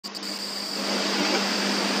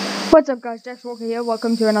What's up guys, Jax Walker here,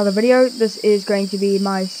 welcome to another video. This is going to be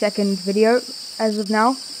my second video as of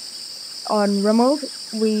now on Rimworld.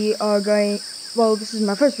 This is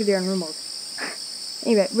my first video on Rimworld.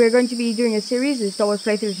 Anyway, we're going to be doing a series, a Star Wars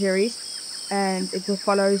playthrough series, and it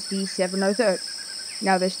follows the 703rd.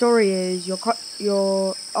 Now the story is I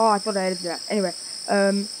thought I edited that. Anyway,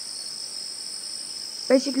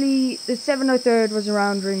 basically the 703rd was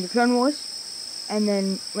around during the Clone Wars. And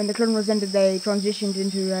then, when the Clone Wars ended, they transitioned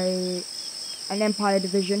into an Empire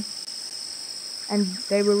division. And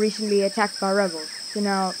they were recently attacked by rebels. So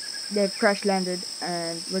now, they've crash landed,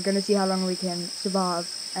 and we're gonna see how long we can survive.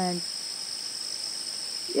 And,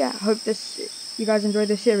 yeah, hope you guys enjoy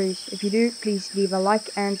this series. If you do, please leave a like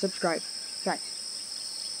and subscribe. Thanks.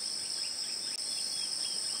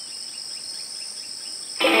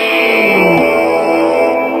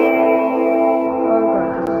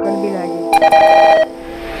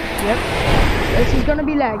 This is gonna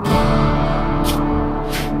be laggy.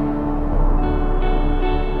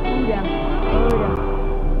 Oh damn.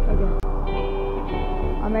 Okay.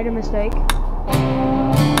 I made a mistake.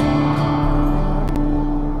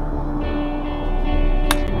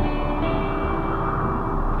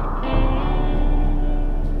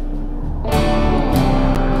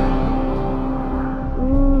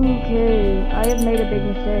 Okay, I have made a big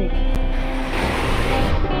mistake.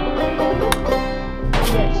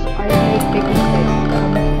 Yes, I have made a big mistake.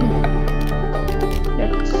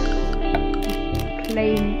 Let's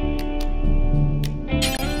claim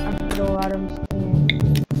after all items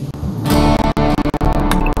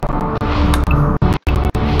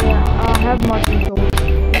yeah, I have mods installed.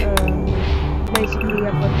 Basically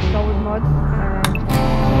I've got the Star Wars mod, and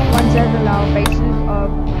ones that allow bases of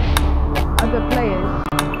other players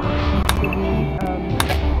to be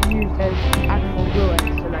used as actual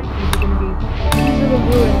ruins. So like these are the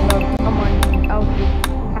ruins of someone else's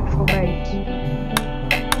actual base.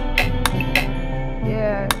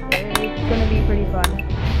 Yeah, it's gonna be pretty fun.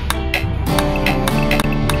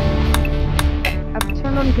 I've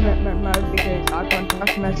turned on commitment mode because I can't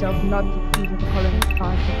trust myself not to feed the colony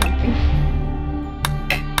time or something.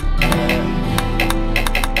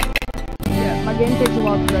 Yeah, my game takes a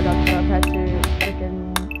while to load up, so I've had to freaking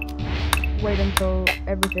wait until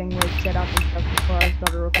everything was set up and stuff before I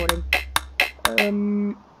started recording.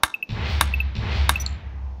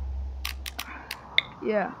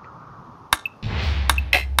 Yeah.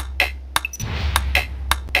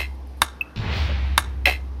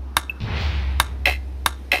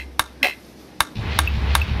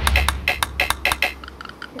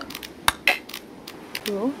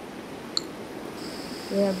 Cool.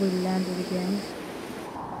 Yeah, we landed again.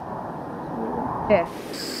 There.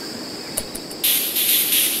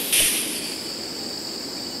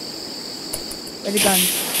 Where the guns?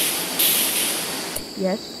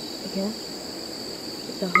 Yes. Okay.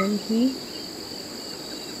 The home key.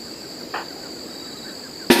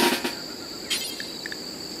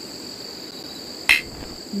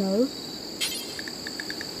 No.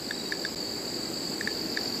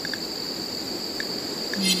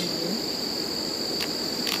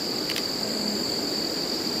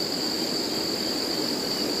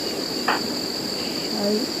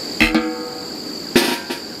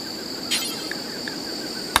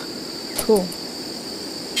 Cool.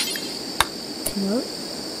 No.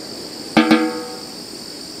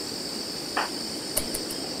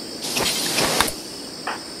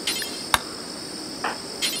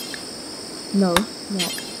 No.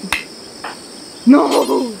 No!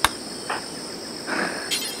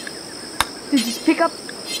 Dude, just pick up.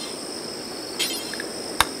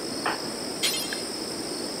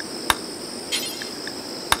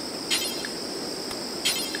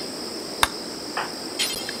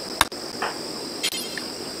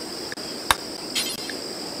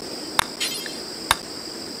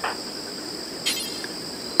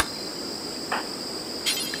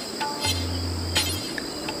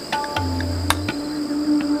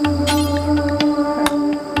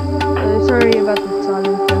 Sorry about the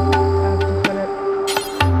silence there. I have to put it.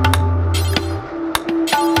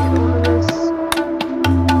 Get all of this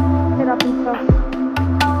set up and stuff.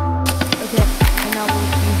 Okay, and now we'll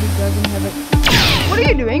see who doesn't have it. What are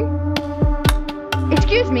you doing?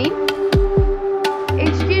 Excuse me?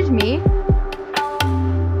 Excuse me?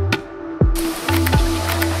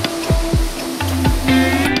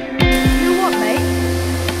 You what, mate?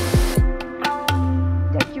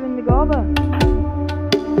 Deck you in the garber.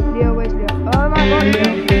 Leo, where's Leo? Oh my god, Leo.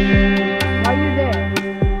 Why are you there?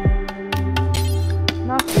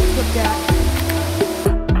 Nothing, put that.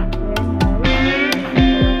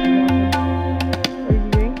 What are you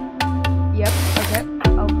doing? Yep, okay.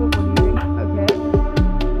 Alpha, what are you doing? Okay.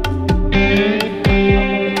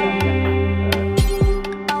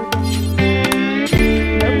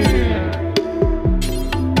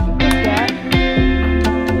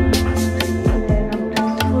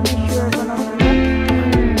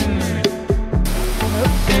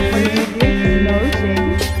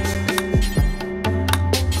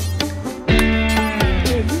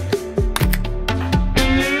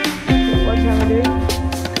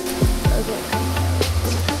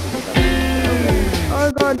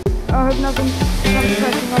 Oh god, I hope nothing's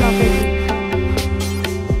crashing on our bases.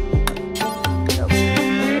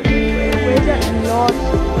 Where's that last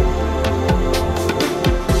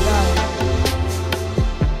guy?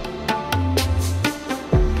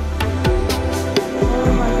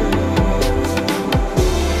 Oh my goodness.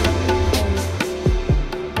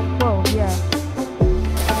 Whoa, yeah.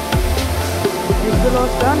 There's the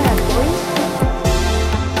last gun actually.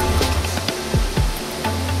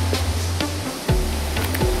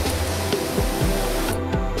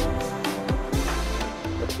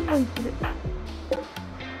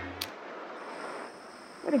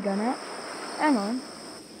 Where'd a gun at? Hang on.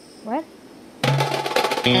 What?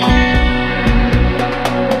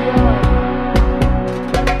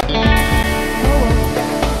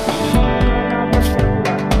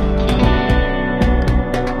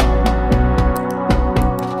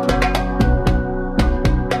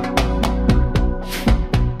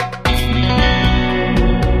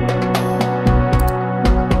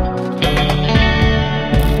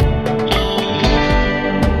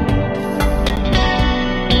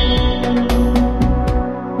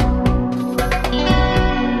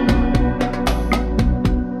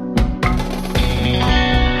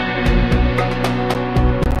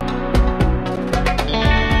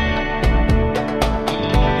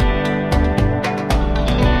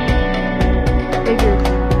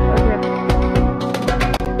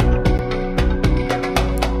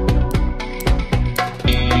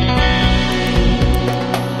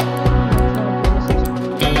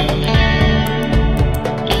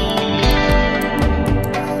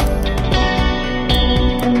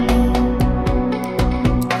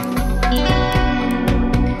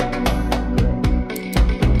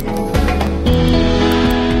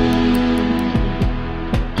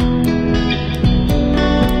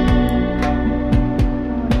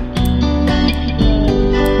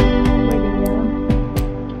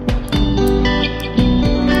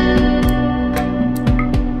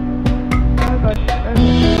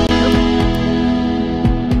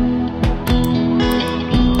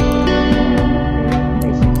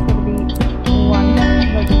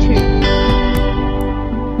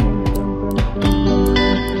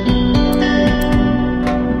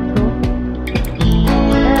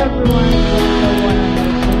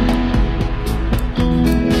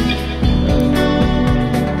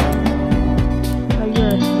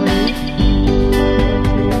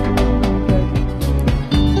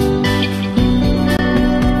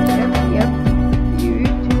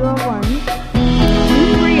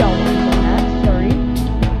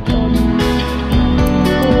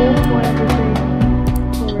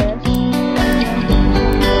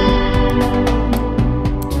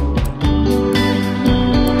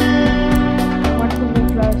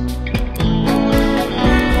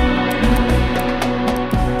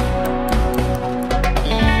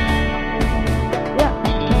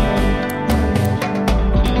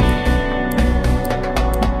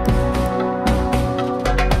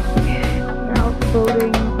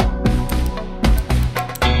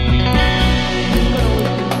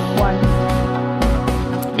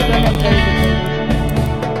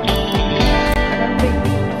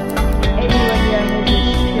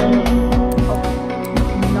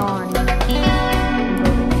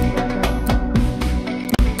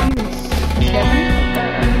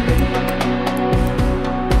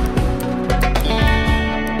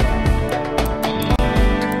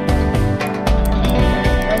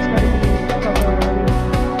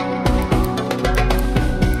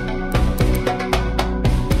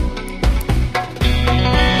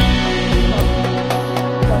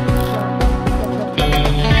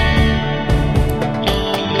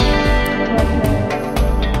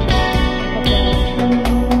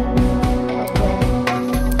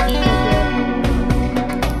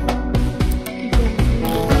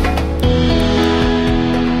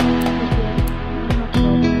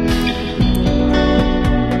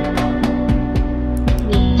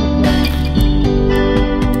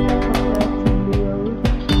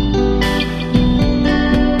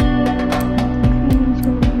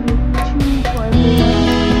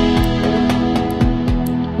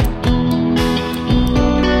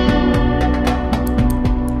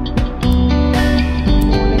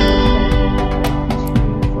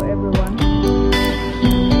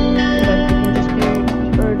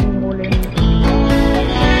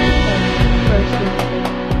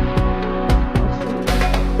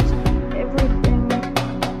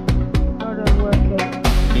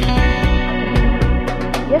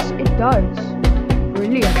 does.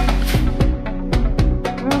 Brilliant.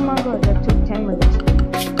 Oh my god, that took 10 minutes.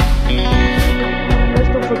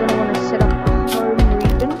 First off, we're going to want to set up a home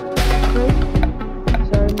region.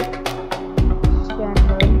 So, scan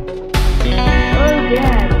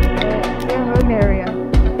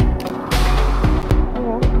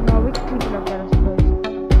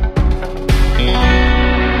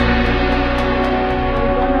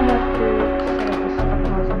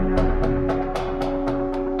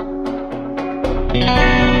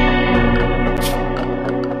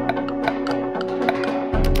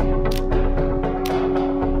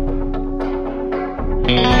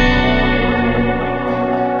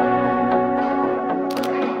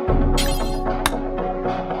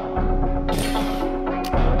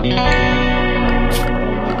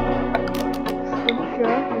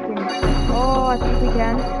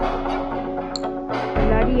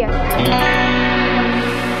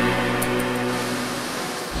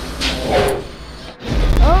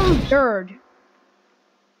Oh, dirt.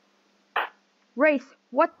 Wraith,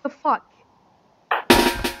 what the fuck?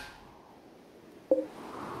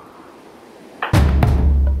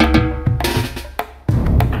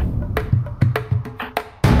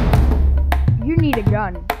 You need a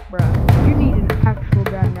gun, bruh. You need an actual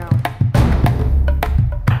gun now.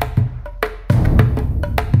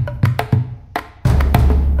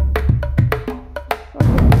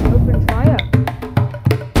 Fucking open fire.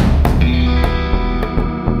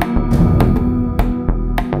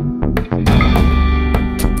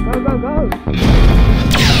 Go, go, go.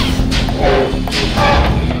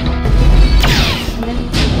 And then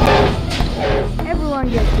everyone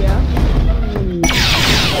gets here.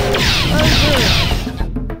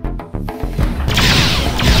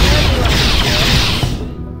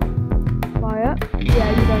 Fire? Yeah,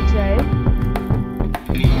 you don't say.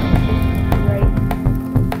 Great.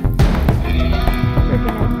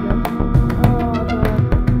 Freaking excellent. Oh,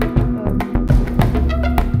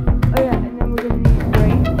 oh yeah, and then we're gonna need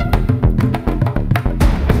rain.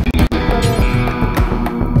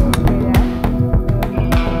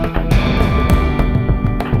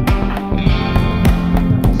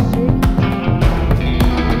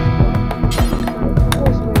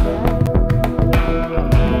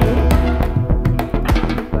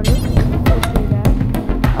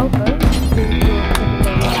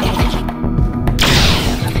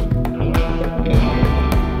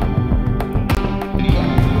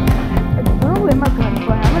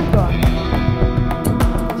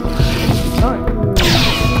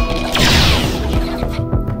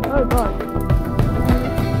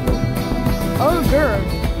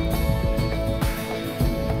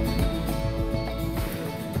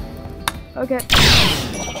 Okay.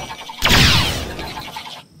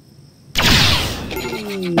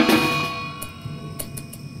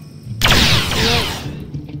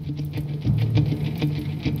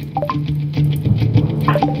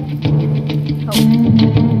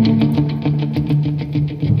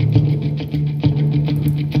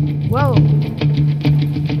 Well,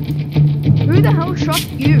 who the hell shot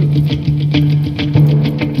you?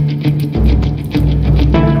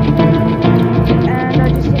 And I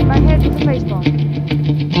just hit my head with a face bomb.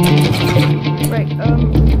 Right,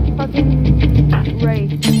 fucking Ray.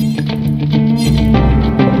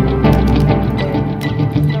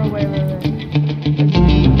 No, wait.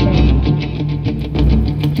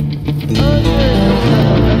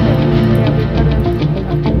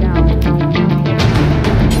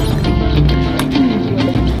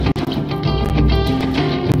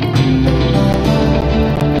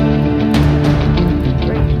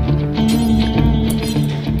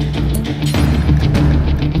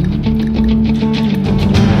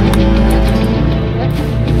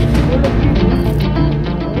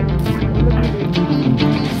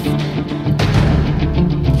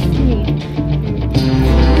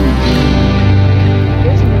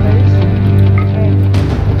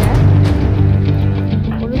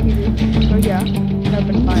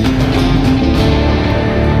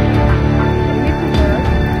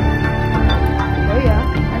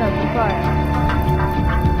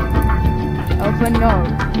 Alpha, no.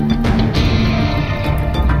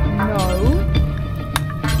 No.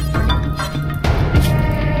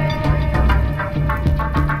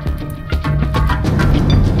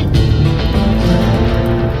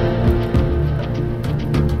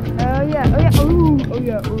 Oh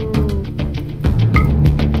yeah, ooh.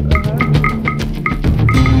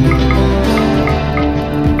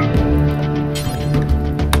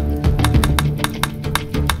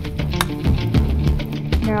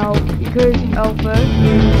 Now, because Alpha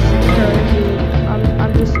is currently,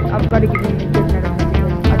 I've got to give him a good medal.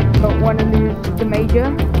 I don't want to lose the major.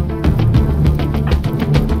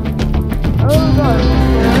 Oh god.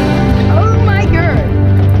 Oh my god.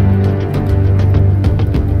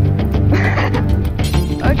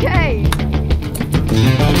 Okay.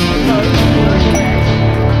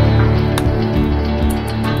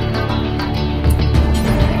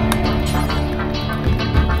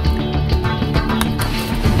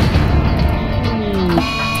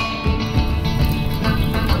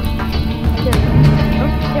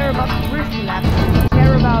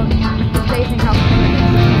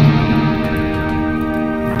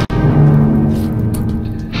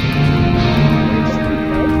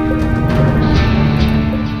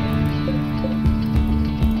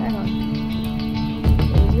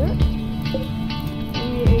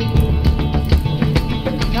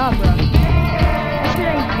 Nah, bro. That shit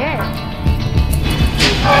ain't dead.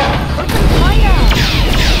 What's the fire?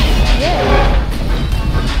 Yeah.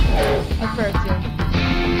 At first, yeah.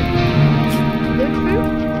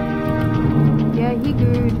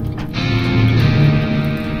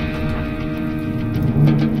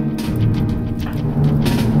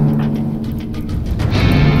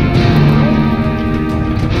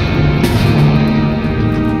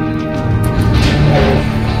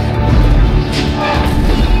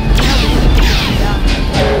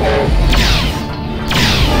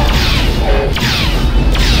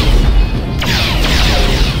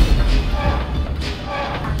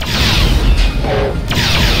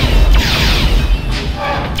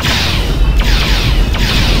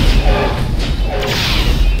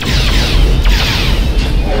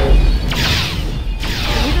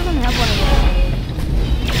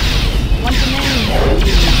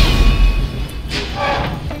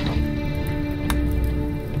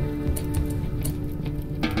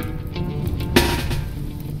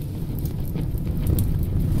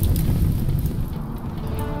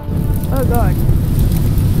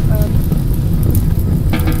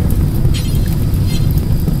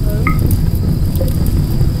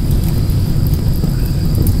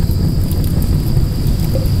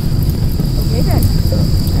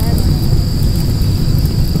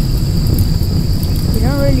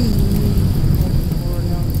 really. Oh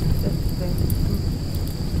no, that's the thing.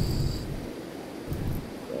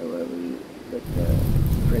 Where were we with the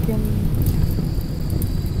friggin'?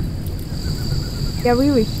 Yeah,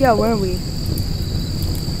 we were here, weren't we?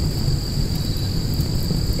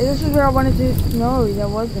 This is where I wanted to. No, there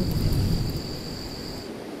wasn't.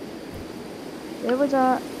 There was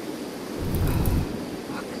a.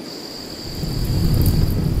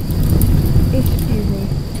 Excuse me.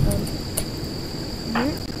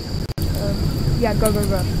 Yeah, go. Do it.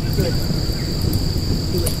 Do it.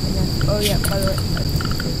 And then, oh yeah, by the way.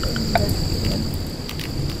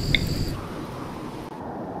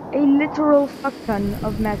 A literal fuck ton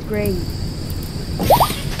of mass graves.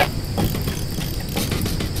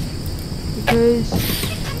 Because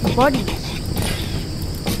bodies.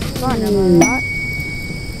 Fine, am I right?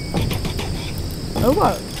 Oh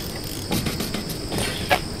what?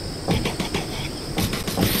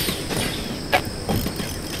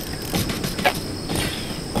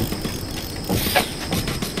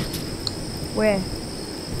 Where?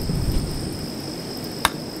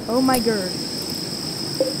 Oh my god.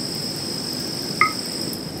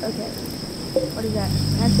 Okay. What is that?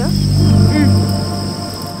 Answer?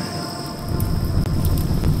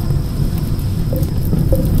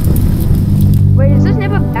 Wait, is this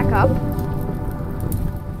never back up?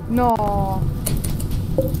 No.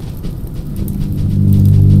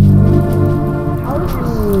 How is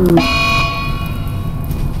this?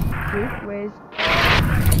 Wait, where's...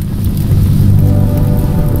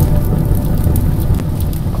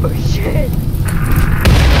 Oh shit!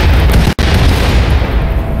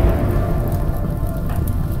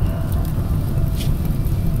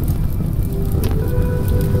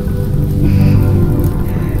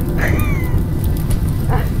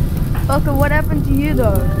 Falcon, what happened to you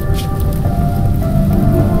though?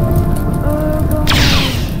 Oh god,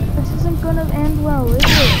 this isn't gonna end well, is it?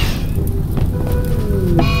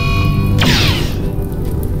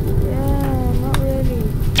 Yeah, not really.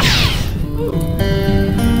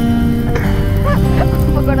 I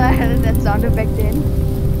forgot I had that sound effect in.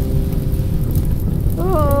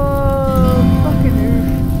 Oh, fucking oof.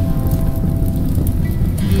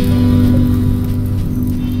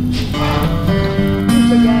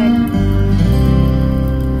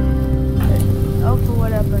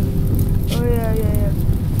 What happened? Oh yeah.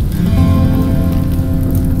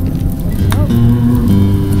 Nope.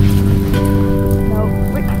 No,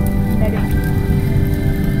 wait. Medic.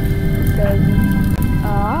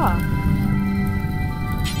 Ah.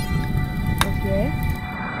 Okay.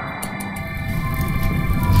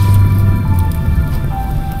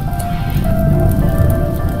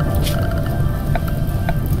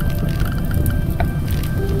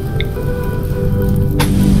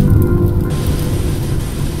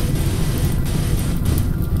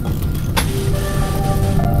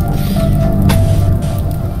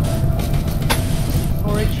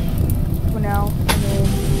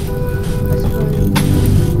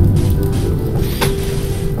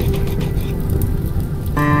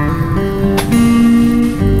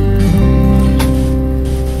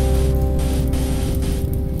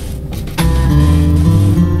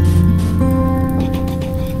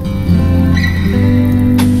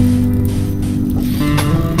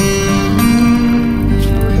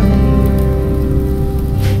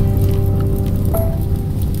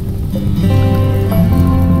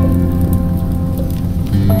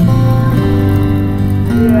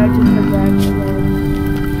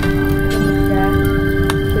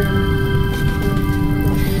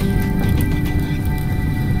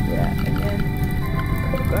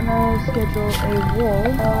 Schedule a wall,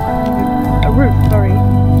 a roof, sorry.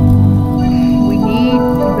 We need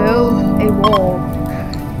to build a wall.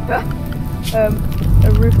 A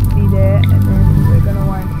roof to be there, and then we're gonna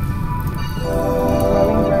want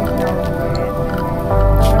growing grass down there,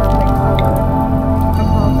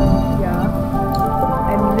 and then yeah.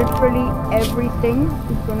 And literally everything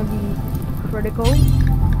is gonna be critical.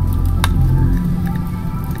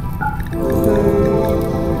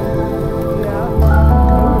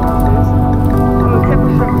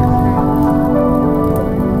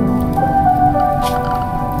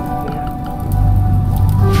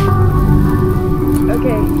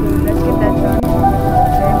 Okay, so let's get that done.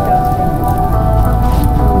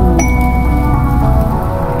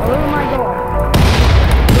 Oh my god.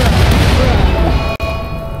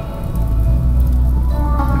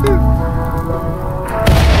 Bruh.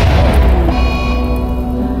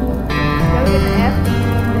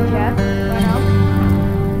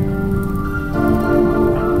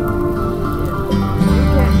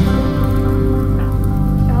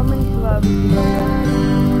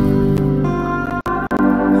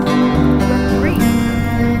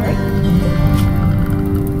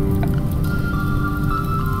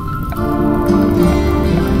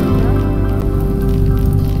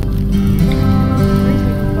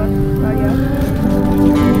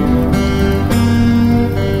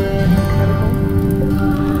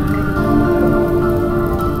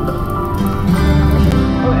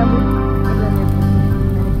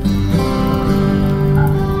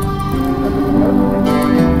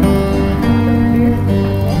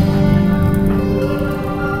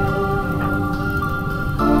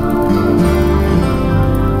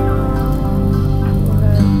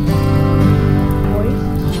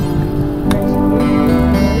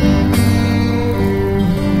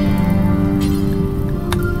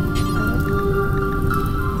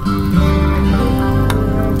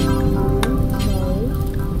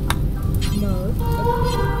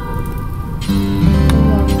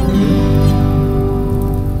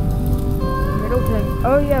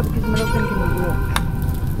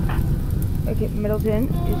 Okay, Middleton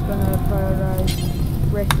is gonna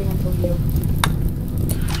prioritize resting until heal.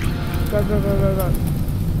 Go, go, go, go, go.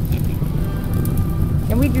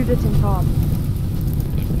 Can we do this in calm?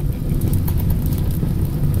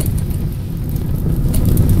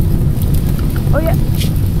 Oh yeah!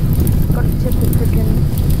 Gotta tip the frickin'...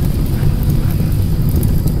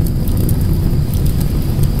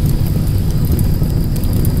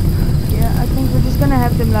 Yeah, I think we're just gonna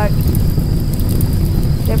have them like...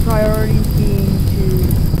 Their priorities being to...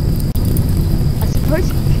 I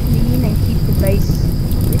suppose clean and keep the base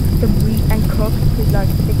with the wheat and cook, because like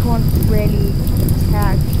they can't really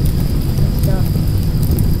attack and stuff.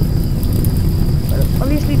 But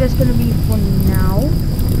obviously that's gonna be for now.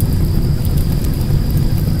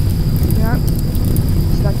 Yeah,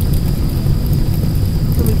 it's like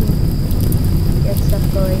so we can get stuff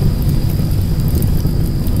going.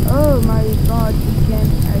 Oh my god, we can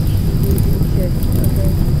actually do this shit. Okay.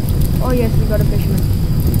 Oh yes, we got a fisherman.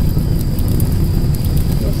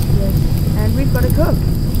 Yes, yes. And we've got a cook.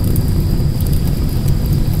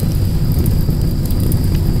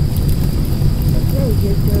 Okay,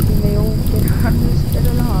 just hoping they all get harvested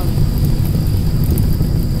along.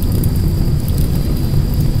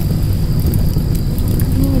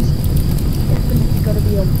 Clean is definitely gotta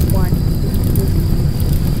be a 1. Just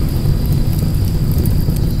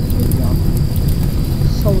good job.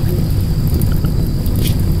 Soldiers.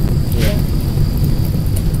 Yeah.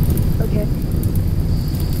 Okay.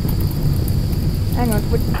 Hang on,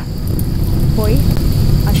 what? Boys,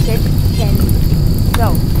 I said 10. Go.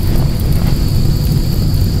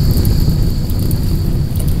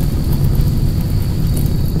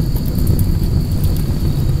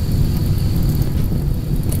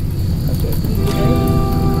 Okay, keep it right.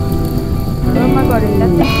 Oh my god, is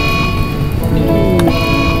that thing?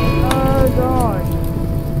 Oh god.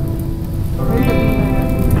 Where's the man?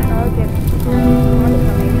 Okay. Someone's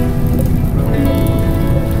coming.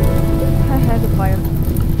 I had the fire.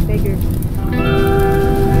 Figured. Oh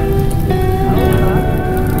god.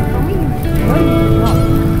 Can we use drop?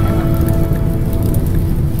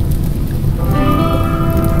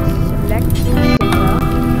 Select signal.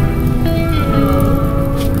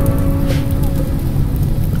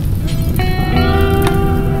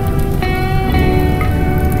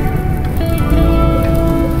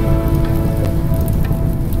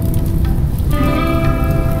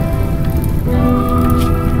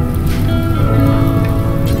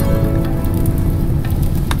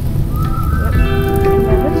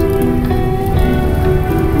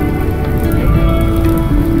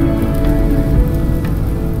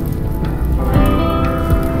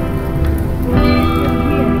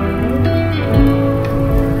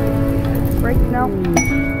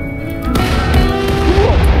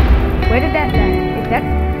 Where did that land? Is that...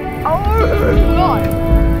 Oh god!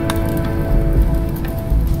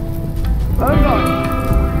 Oh god!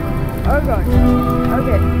 Oh god!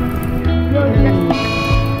 Okay. Yo, that...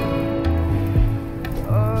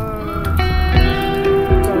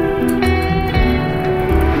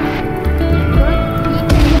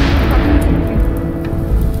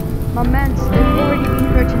 My man's they've already been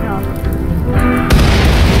hurt enough.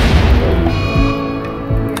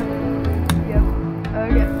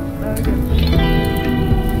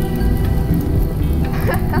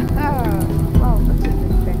 Wow, that's a bit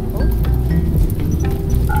painful.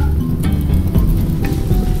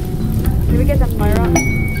 Can we get that fire up?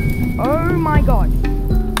 Oh my god!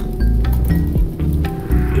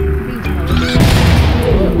 Please no.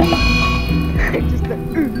 Just the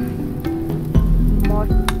mod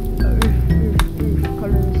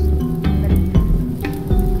colors.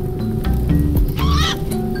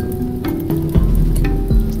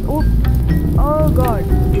 Oh god.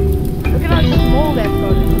 Look at how small that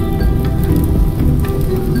got.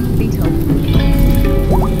 Please help.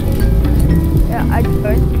 Yeah, I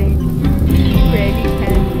don't think we really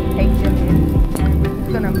can take them in. And we're just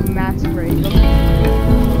gonna mass raid them.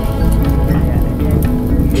 Yeah, okay.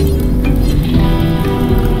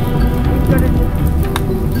 We've gotta just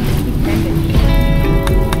keep pending.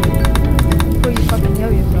 Before you fucking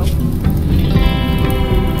heal yourself.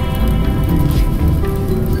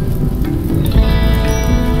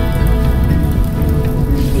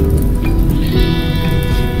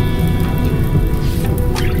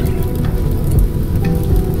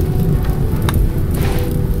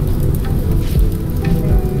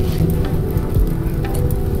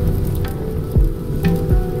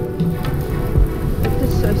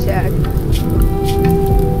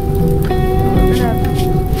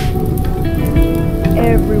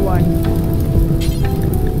 Everyone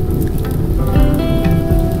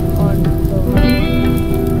on the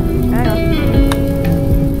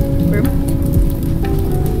boom.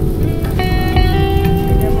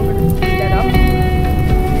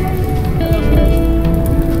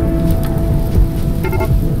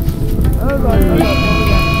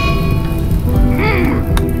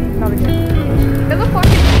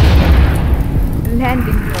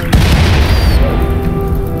 landing zone.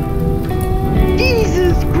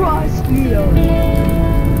 Jesus Christ, Leo.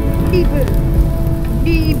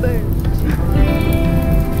 Demons.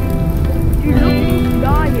 You're looking to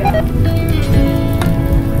die.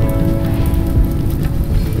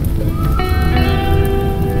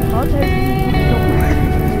 I'll take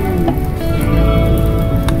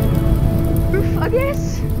you. I guess.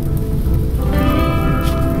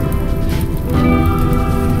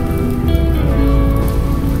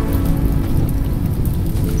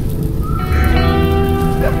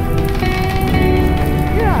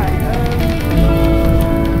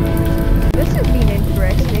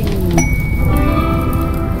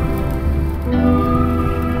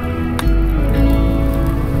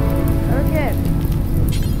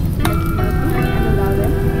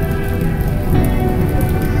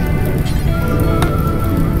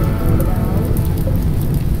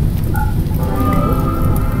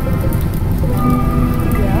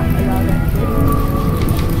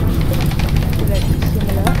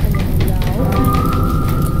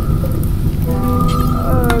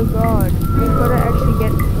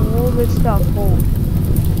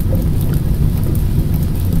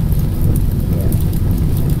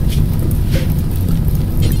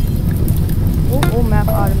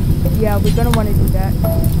 Yeah, we're gonna want to do that.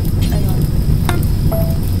 Hang on.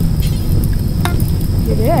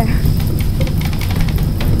 You're there.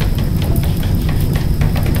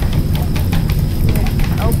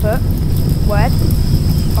 Alpha, what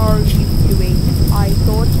are you doing? I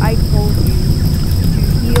thought I told you to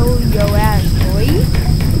heal your ass, boy.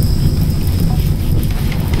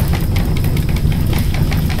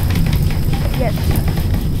 Yes.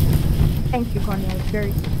 Thank you, Cornell. It's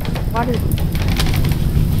very... What is it?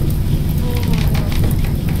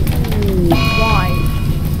 Why?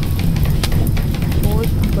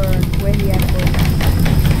 Force burn. Where he at?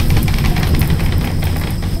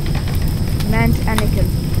 Man's Anakin.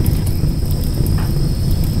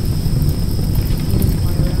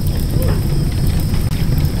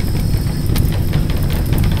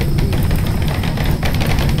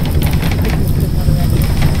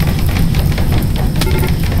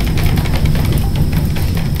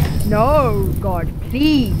 No, God,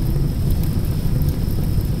 please.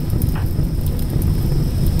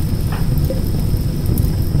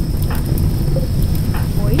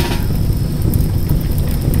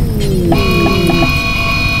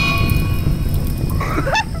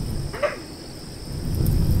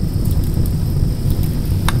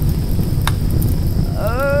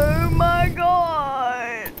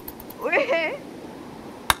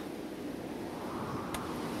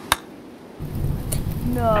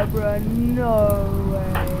 No, bro, no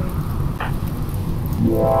way.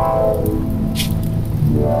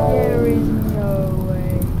 There is no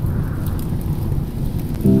way.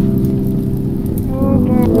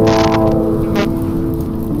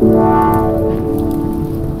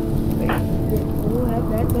 Wait, do we have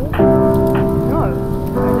that though? No,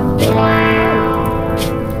 I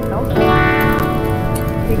don't think so.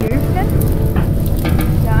 Figure that.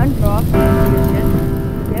 Down, drop,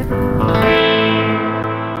 yep.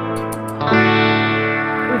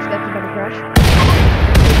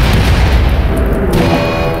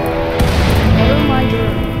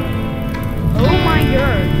 Oh my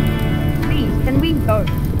god. Please, can we go?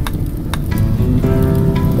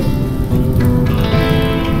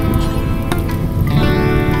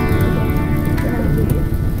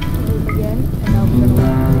 Again, and now we're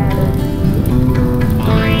gonna add it.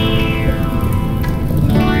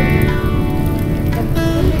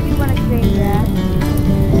 Maybe want to change that.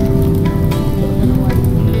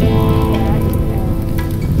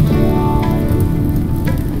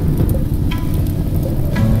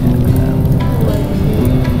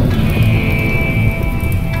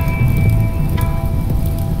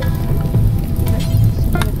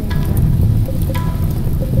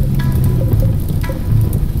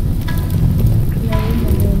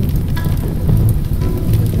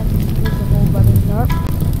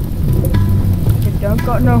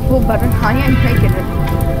 Got no full button. I am taking it.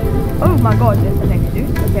 Oh my god, there's the next dude.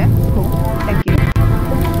 Okay, cool. Thank you.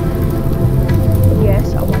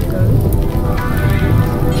 Yes, I want those.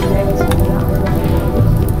 Next,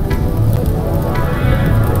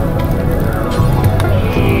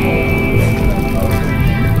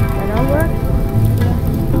 can that work?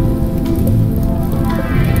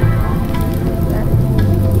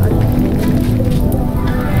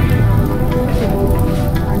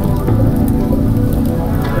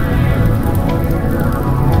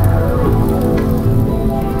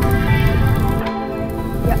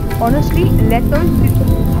 Honestly, let those